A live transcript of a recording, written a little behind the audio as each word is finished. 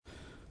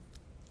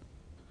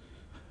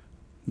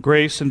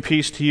Grace and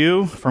peace to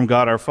you from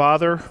God our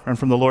Father and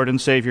from the Lord and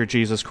Savior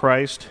Jesus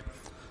Christ.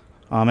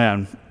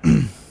 Amen.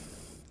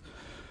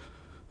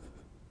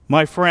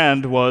 My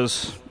friend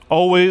was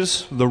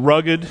always the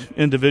rugged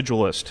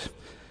individualist.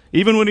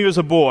 Even when he was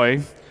a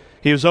boy,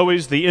 he was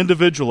always the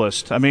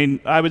individualist.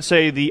 I would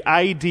say the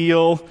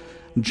ideal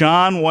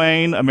John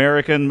Wayne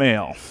American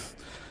male.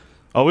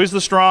 Always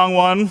the strong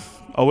one,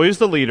 always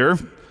the leader,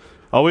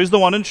 always the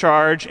one in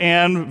charge,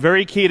 and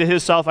very key to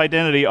his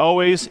self-identity,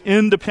 always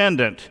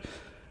independent.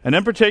 And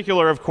in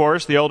particular, of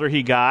course, the older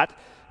he got,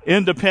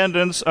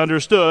 independence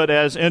understood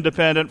as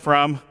independent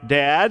from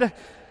dad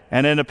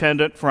and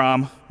independent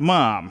from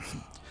mom.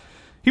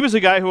 He was a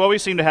guy who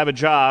always seemed to have a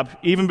job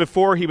even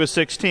before he was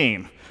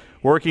 16,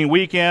 working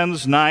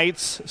weekends,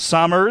 nights,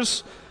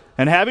 summers,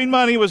 and having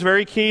money was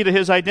very key to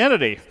his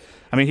identity.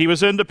 He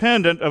was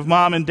independent of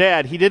mom and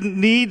dad. He didn't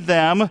need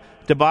them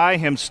to buy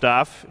him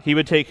stuff. He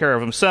would take care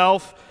of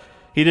himself.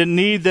 He didn't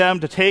need them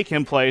to take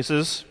him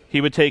places. He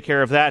would take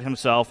care of that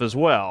himself as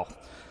well.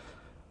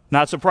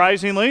 Not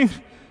surprisingly,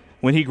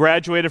 when he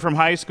graduated from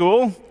high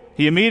school,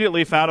 he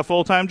immediately found a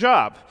full-time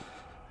job.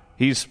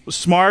 He's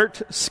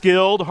smart,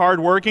 skilled,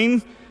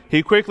 hardworking.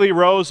 He quickly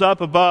rose up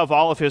above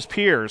all of his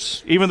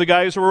peers, even the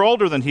guys who were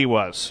older than he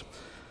was.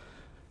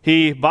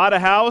 He bought a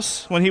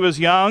house when he was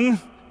young,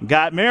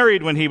 got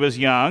married when he was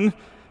young,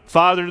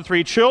 fathered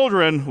 3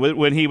 children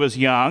when he was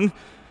young.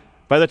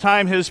 By the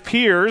time his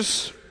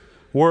peers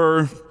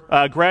were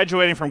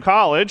graduating from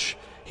college,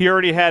 he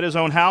already had his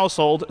own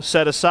household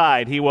set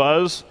aside. He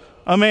was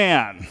a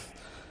man.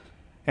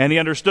 And he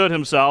understood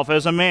himself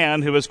as a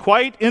man who was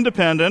quite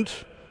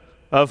independent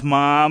of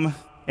mom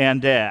and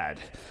dad.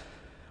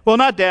 Well,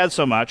 not dad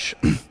so much.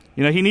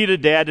 He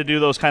needed dad to do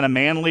those kind of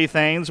manly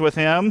things with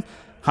him,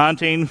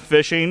 hunting,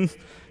 fishing.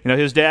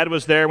 His dad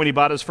was there when he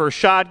bought his first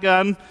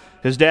shotgun.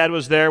 His dad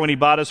was there when he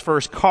bought his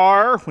first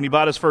car, when he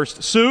bought his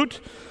first suit.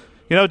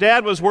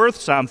 Dad was worth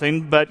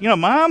something, but,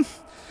 mom,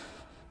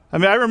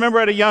 I remember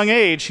at a young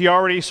age, he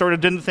already sort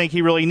of didn't think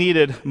he really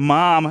needed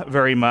mom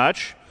very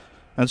much.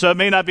 And so it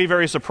may not be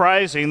very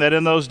surprising that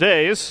in those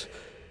days,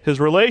 his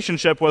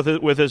relationship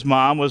with his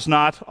mom was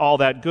not all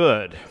that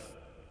good.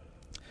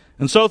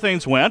 And so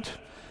things went.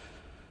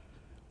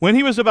 When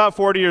he was about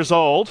 40 years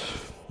old,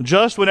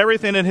 just when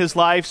everything in his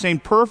life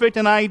seemed perfect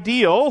and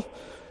ideal,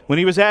 when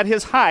he was at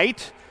his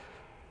height,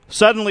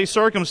 suddenly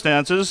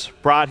circumstances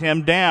brought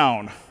him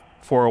down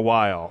for a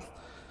while.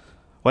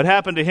 What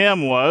happened to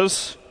him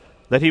was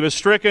that he was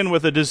stricken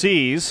with a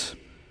disease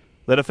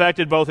that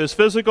affected both his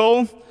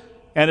physical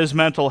and his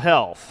mental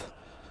health.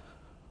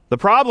 The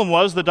problem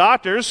was the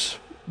doctors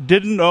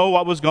didn't know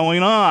what was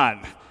going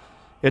on.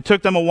 It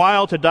took them a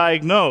while to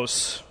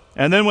diagnose.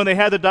 And then when they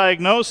had the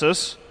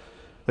diagnosis,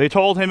 they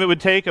told him it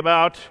would take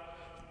about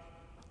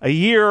a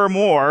year or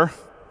more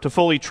to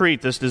fully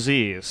treat this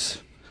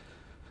disease.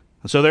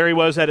 And so there he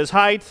was at his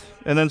height,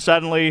 and then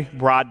suddenly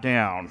brought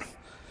down.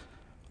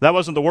 That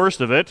wasn't the worst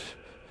of it.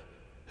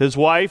 His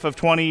wife of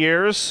 20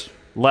 years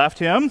left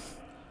him.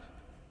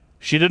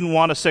 She didn't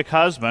want a sick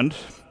husband,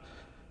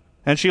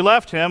 and she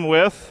left him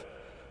with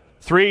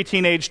 3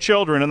 teenage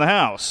children in the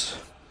house.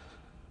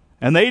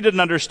 And they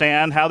didn't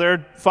understand how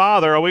their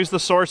father, always the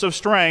source of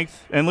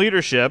strength and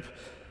leadership,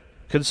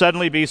 could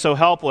suddenly be so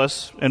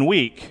helpless and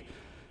weak.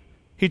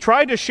 He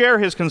tried to share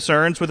his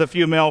concerns with a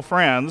few male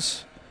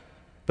friends,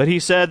 but he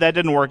said that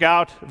didn't work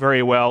out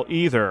very well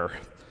either.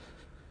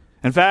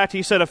 In fact,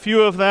 he said a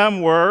few of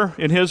them were,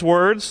 in his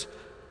words,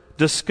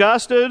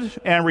 disgusted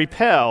and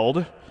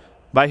repelled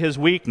by his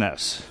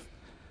weakness.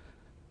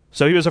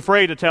 So he was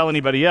afraid to tell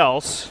anybody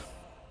else,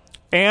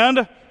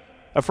 and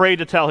afraid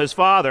to tell his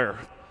father,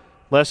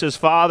 lest his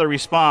father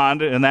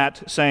respond in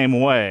that same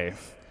way.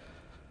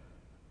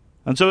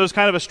 And so it was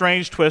kind of a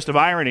strange twist of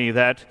irony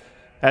that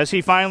as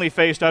he finally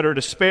faced utter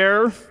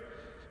despair,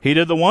 he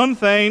did the one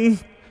thing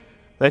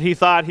that he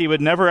thought he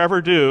would never ever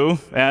do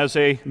as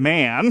a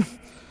man.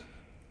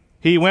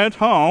 He went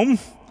home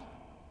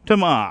to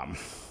mom.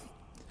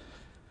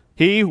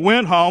 He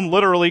went home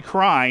literally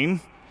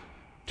crying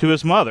to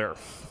his mother.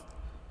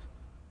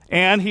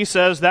 And he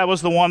says that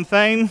was the one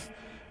thing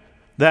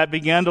that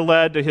began to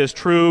lead to his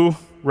true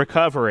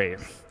recovery.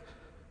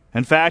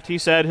 In fact, he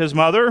said his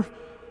mother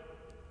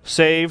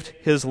saved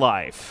his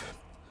life.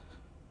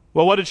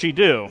 Well, what did she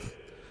do?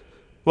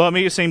 Well, it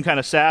may seem kind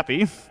of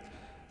sappy,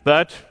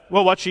 but,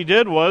 what she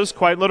did was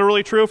quite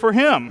literally true for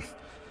him.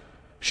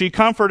 She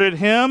comforted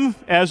him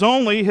as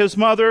only his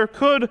mother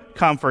could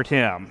comfort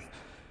him.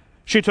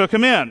 She took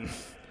him in.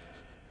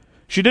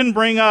 She didn't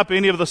bring up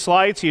any of the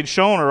slights he had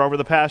shown her over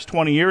the past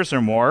 20 years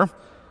or more.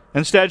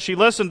 Instead, she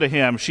listened to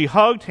him. She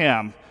hugged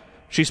him.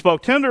 She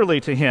spoke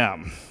tenderly to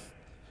him.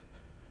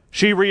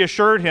 She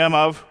reassured him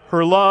of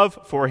her love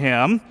for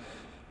him,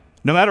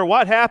 no matter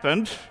what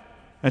happened,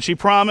 and she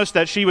promised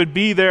that she would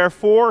be there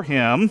for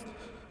him,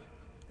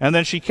 and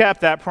then she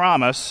kept that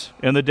promise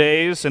in the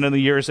days and in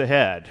the years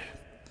ahead.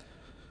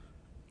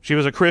 She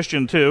was a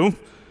Christian too,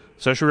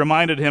 so she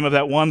reminded him of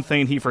that one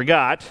thing he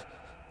forgot,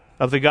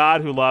 of the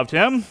God who loved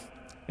him,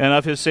 and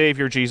of his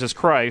Savior, Jesus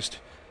Christ,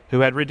 who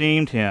had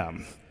redeemed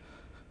him.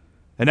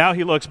 And now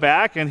he looks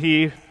back and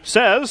he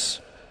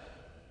says,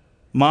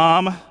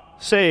 Mom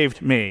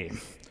saved me.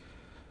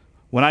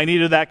 When I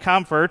needed that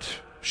comfort,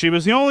 she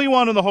was the only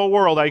one in the whole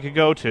world I could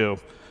go to.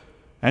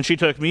 And she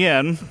took me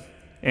in,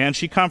 and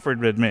she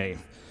comforted me.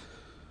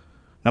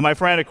 Now, my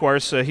friend, of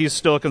course, he's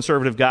still a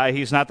conservative guy.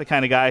 He's not the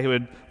kind of guy who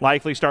would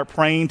likely start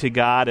praying to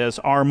God as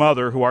our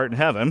mother who art in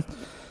heaven.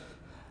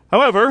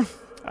 However,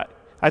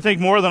 I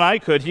think more than I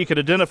could, he could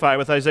identify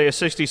with Isaiah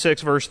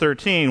 66, verse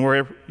 13,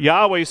 where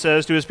Yahweh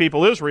says to his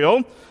people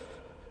Israel,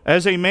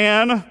 as a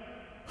man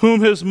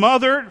whom his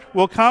mother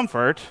will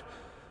comfort,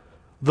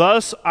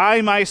 thus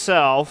I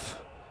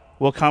myself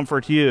will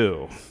comfort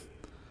you.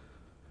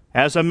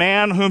 As a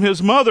man whom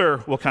his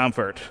mother will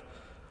comfort,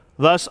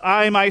 thus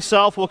I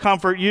myself will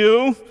comfort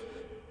you,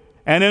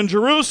 and in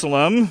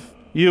Jerusalem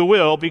you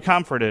will be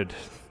comforted.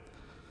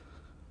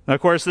 Now,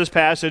 of course, this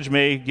passage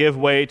may give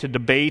way to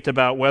debate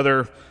about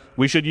whether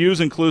we should use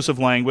inclusive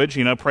language,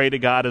 pray to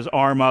God as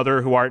our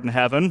mother who art in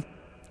heaven.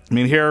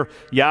 Here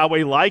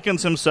Yahweh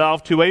likens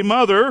himself to a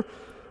mother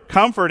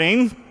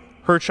comforting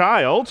her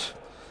child.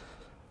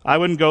 I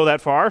wouldn't go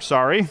that far,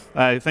 sorry.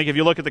 I think if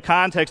you look at the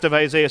context of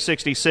Isaiah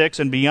 66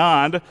 and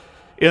beyond,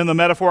 in the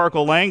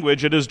metaphorical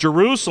language, it is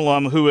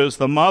Jerusalem who is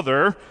the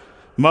mother.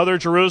 Mother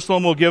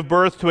Jerusalem will give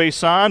birth to a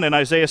son in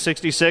Isaiah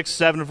 66,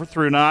 7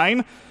 through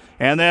 9.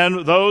 And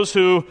then those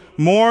who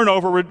mourn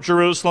over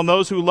Jerusalem,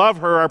 those who love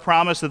her, are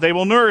promised that they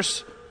will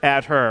nurse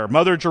at her.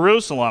 Mother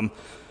Jerusalem.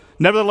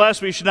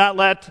 Nevertheless, we should not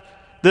let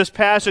this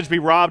passage be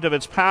robbed of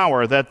its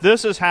power, that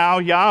this is how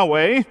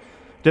Yahweh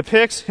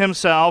depicts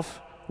himself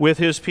with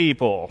his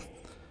people,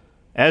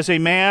 as a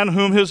man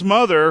whom his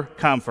mother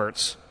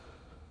comforts.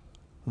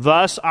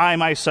 Thus I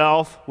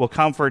myself will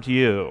comfort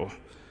you.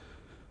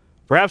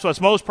 Perhaps what's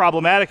most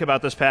problematic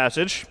about this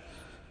passage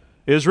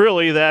is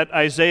really that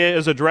Isaiah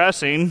is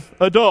addressing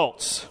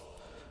adults,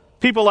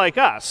 people like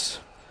us,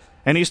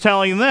 and he's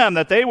telling them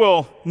that they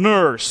will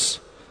nurse,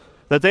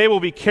 that they will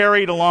be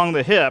carried along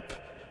the hip,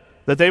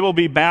 that they will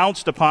be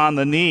bounced upon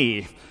the knee.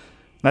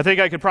 And I think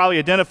I could probably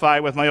identify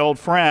with my old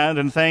friend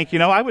and think,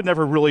 I would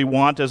never really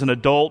want as an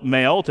adult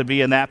male to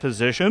be in that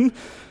position,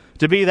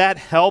 to be that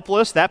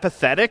helpless, that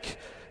pathetic,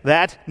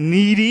 that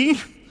needy.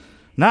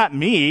 Not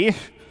me.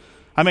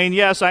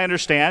 Yes, I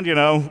understand,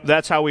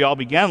 that's how we all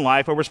began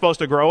life, but we're supposed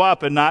to grow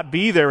up and not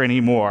be there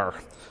anymore.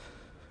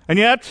 And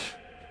yet,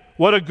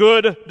 what a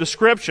good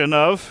description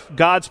of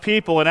God's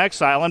people in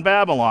exile in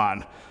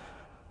Babylon.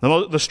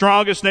 The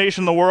strongest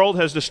nation in the world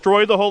has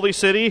destroyed the holy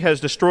city, has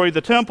destroyed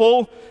the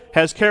temple,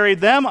 has carried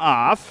them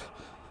off.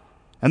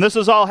 And this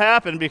has all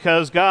happened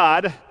because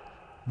God,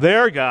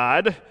 their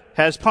God,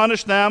 has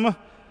punished them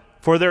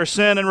for their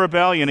sin and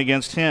rebellion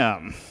against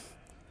him.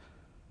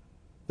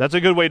 That's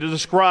a good way to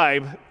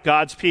describe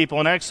God's people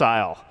in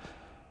exile.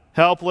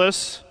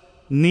 Helpless,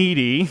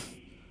 needy.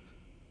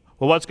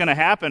 Well, what's going to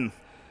happen?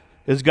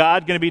 Is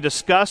God going to be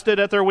disgusted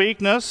at their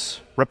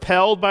weakness,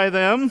 repelled by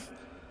them?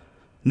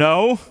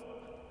 No.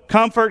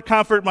 Comfort,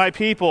 comfort my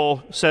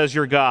people, says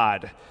your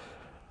God.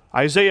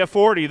 Isaiah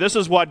 40, this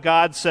is what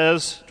God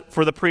says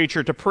for the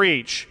preacher to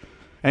preach.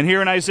 And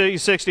here in Isaiah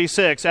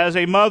 66, as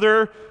a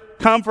mother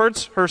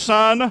comforts her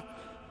son,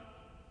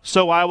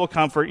 so I will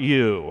comfort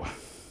you.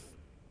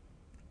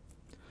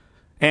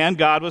 And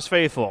God was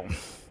faithful.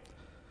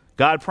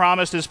 God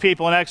promised his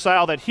people in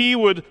exile that he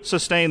would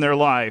sustain their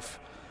life,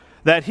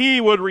 that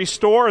he would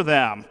restore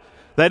them,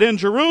 that in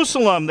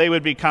Jerusalem they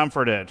would be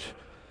comforted.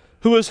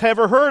 Who has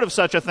ever heard of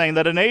such a thing,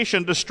 that a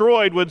nation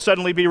destroyed would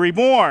suddenly be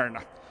reborn?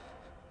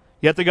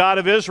 Yet the God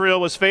of Israel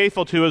was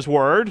faithful to his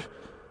word,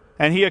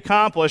 and he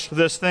accomplished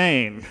this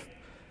thing.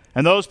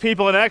 And those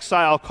people in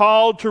exile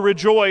called to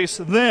rejoice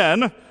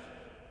then,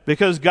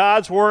 because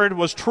God's word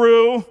was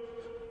true.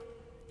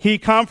 He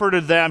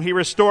comforted them, he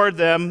restored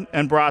them,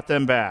 and brought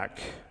them back.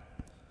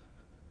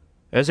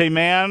 As a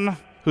man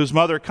whose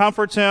mother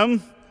comforts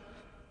him,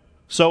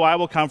 so I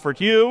will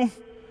comfort you,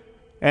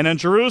 and in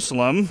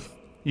Jerusalem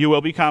you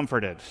will be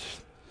comforted.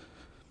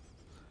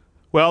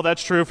 Well,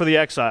 that's true for the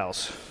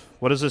exiles.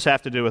 What does this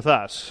have to do with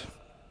us?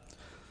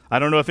 I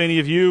don't know if any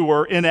of you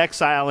were in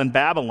exile in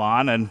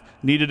Babylon and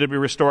needed to be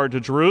restored to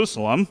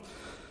Jerusalem.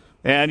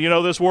 And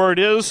this word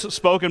is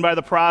spoken by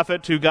the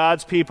prophet to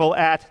God's people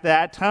at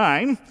that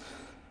time.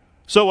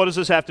 So what does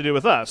this have to do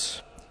with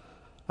us?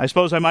 I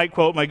suppose I might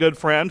quote my good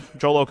friend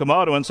Joel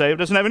Okamoto and say it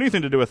doesn't have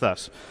anything to do with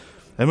us.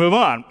 And move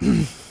on.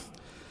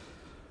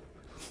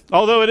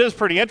 Although it is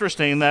pretty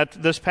interesting that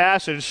this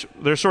passage,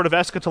 there's sort of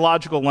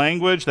eschatological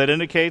language that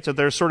indicates that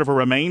there's sort of a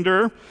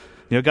remainder.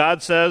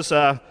 God says,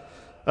 I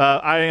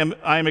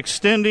am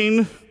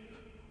extending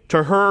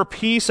to her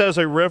peace as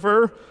a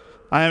river.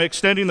 I am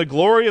extending the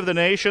glory of the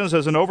nations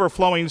as an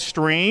overflowing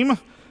stream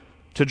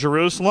to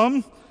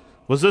Jerusalem.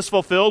 Was this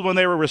fulfilled when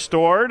they were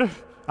restored?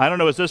 I don't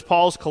know. Is this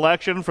Paul's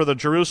collection for the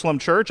Jerusalem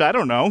church? I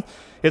don't know.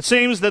 It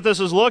seems that this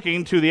is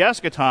looking to the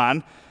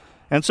eschaton.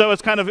 And so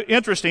it's kind of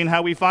interesting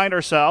how we find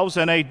ourselves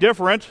in a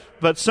different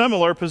but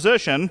similar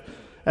position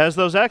as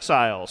those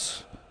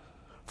exiles.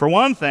 For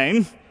one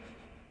thing,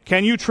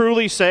 can you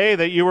truly say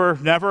that you were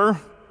never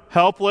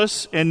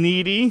helpless and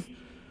needy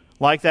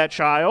like that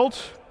child?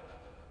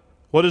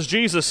 What does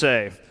Jesus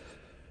say?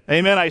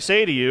 Amen, I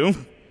say to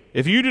you,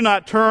 if you do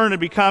not turn and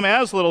become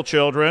as little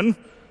children,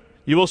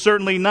 you will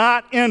certainly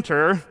not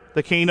enter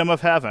the kingdom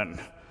of heaven.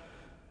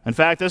 In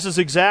fact, this is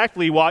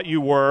exactly what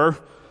you were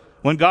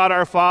when God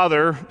our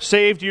Father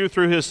saved you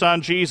through his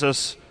Son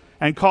Jesus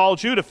and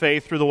called you to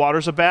faith through the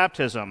waters of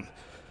baptism.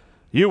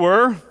 You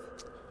were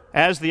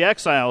as the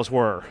exiles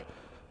were,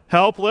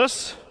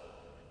 helpless,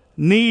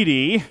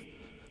 needy,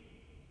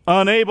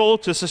 unable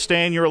to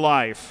sustain your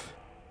life.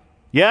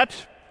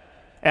 Yet,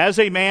 as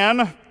a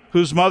man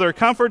whose mother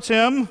comforts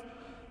him,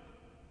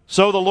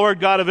 so the Lord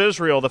God of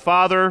Israel, the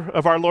Father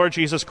of our Lord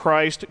Jesus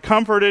Christ,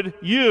 comforted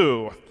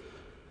you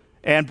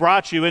and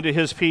brought you into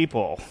his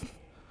people.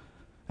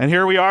 And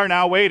here we are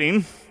now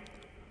waiting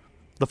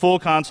the full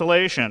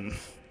consolation.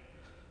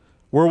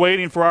 We're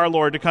waiting for our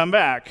Lord to come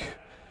back.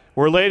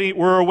 We're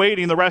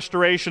awaiting the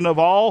restoration of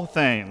all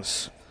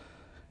things.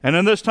 And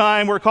in this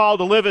time, we're called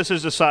to live as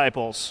his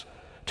disciples,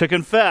 to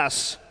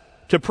confess,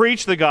 to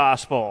preach the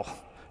gospel,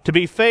 to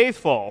be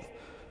faithful.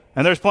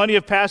 And there's plenty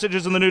of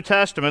passages in the New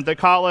Testament that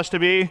call us to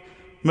be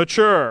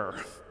mature.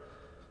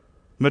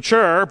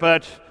 Mature,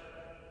 but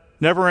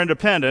never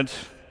independent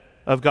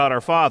of God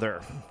our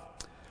Father.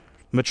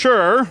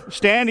 Mature,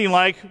 standing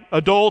like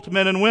adult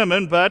men and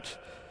women, but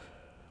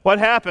what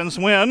happens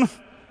when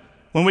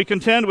we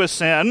contend with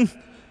sin,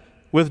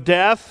 with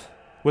death,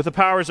 with the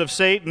powers of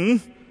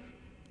Satan?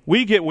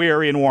 We get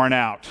weary and worn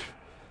out.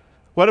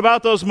 What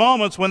about those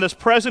moments when this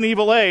present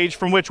evil age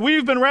from which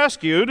we've been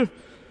rescued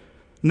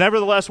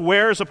nevertheless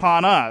wears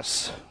upon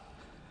us?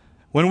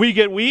 When we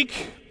get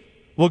weak,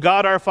 will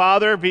God our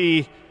Father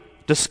be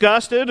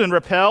disgusted and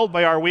repelled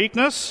by our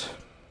weakness?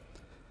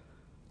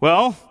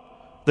 Well,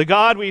 the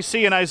God we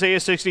see in Isaiah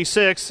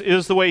 66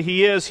 is the way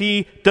he is.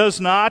 He does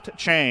not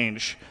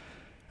change.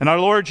 And our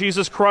Lord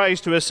Jesus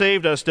Christ, who has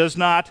saved us, does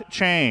not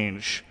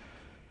change.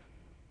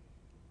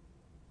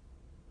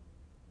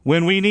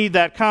 When we need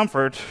that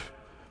comfort,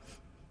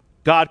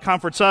 God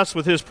comforts us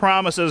with his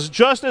promises,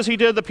 just as he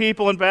did the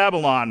people in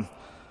Babylon.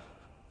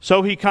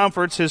 So he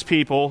comforts his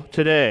people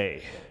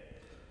today.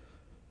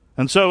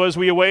 And so as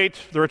we await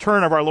the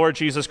return of our Lord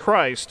Jesus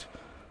Christ,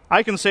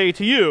 I can say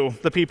to you,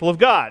 the people of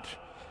God,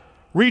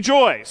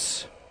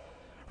 rejoice.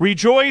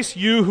 Rejoice,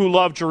 you who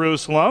love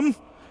Jerusalem.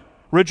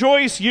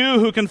 Rejoice, you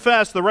who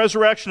confess the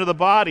resurrection of the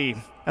body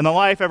and the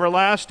life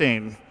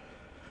everlasting.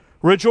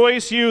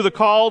 Rejoice, you, the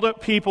called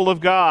people of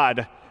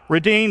God,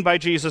 redeemed by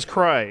Jesus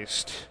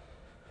Christ.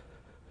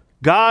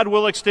 God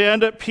will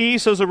extend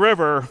peace as a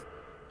river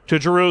to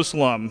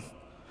Jerusalem,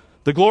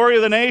 the glory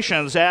of the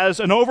nations as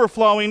an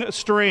overflowing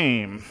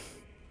stream.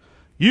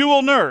 You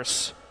will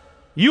nurse.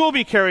 You will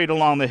be carried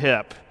along the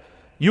hip.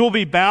 You will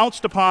be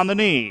bounced upon the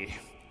knee.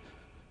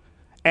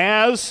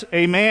 As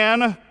a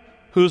man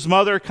whose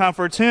mother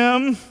comforts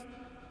him,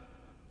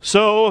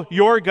 so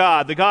your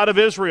God, the God of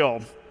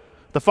Israel,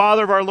 the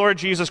Father of our Lord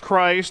Jesus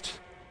Christ,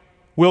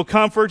 will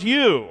comfort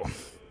you.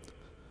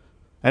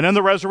 And in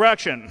the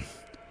resurrection,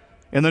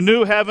 in the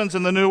new heavens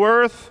and the new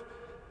earth,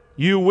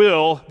 you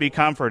will be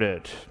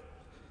comforted.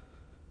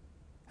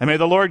 And may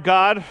the Lord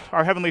God,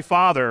 our Heavenly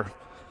Father,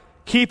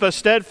 keep us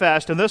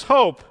steadfast in this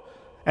hope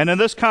and in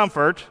this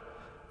comfort,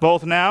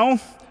 both now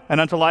and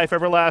unto life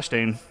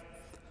everlasting.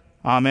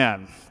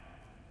 Amen.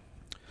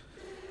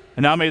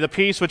 And now may the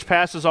peace which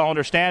passes all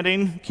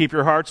understanding keep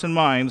your hearts and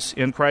minds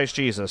in Christ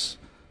Jesus.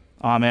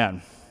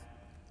 Amen.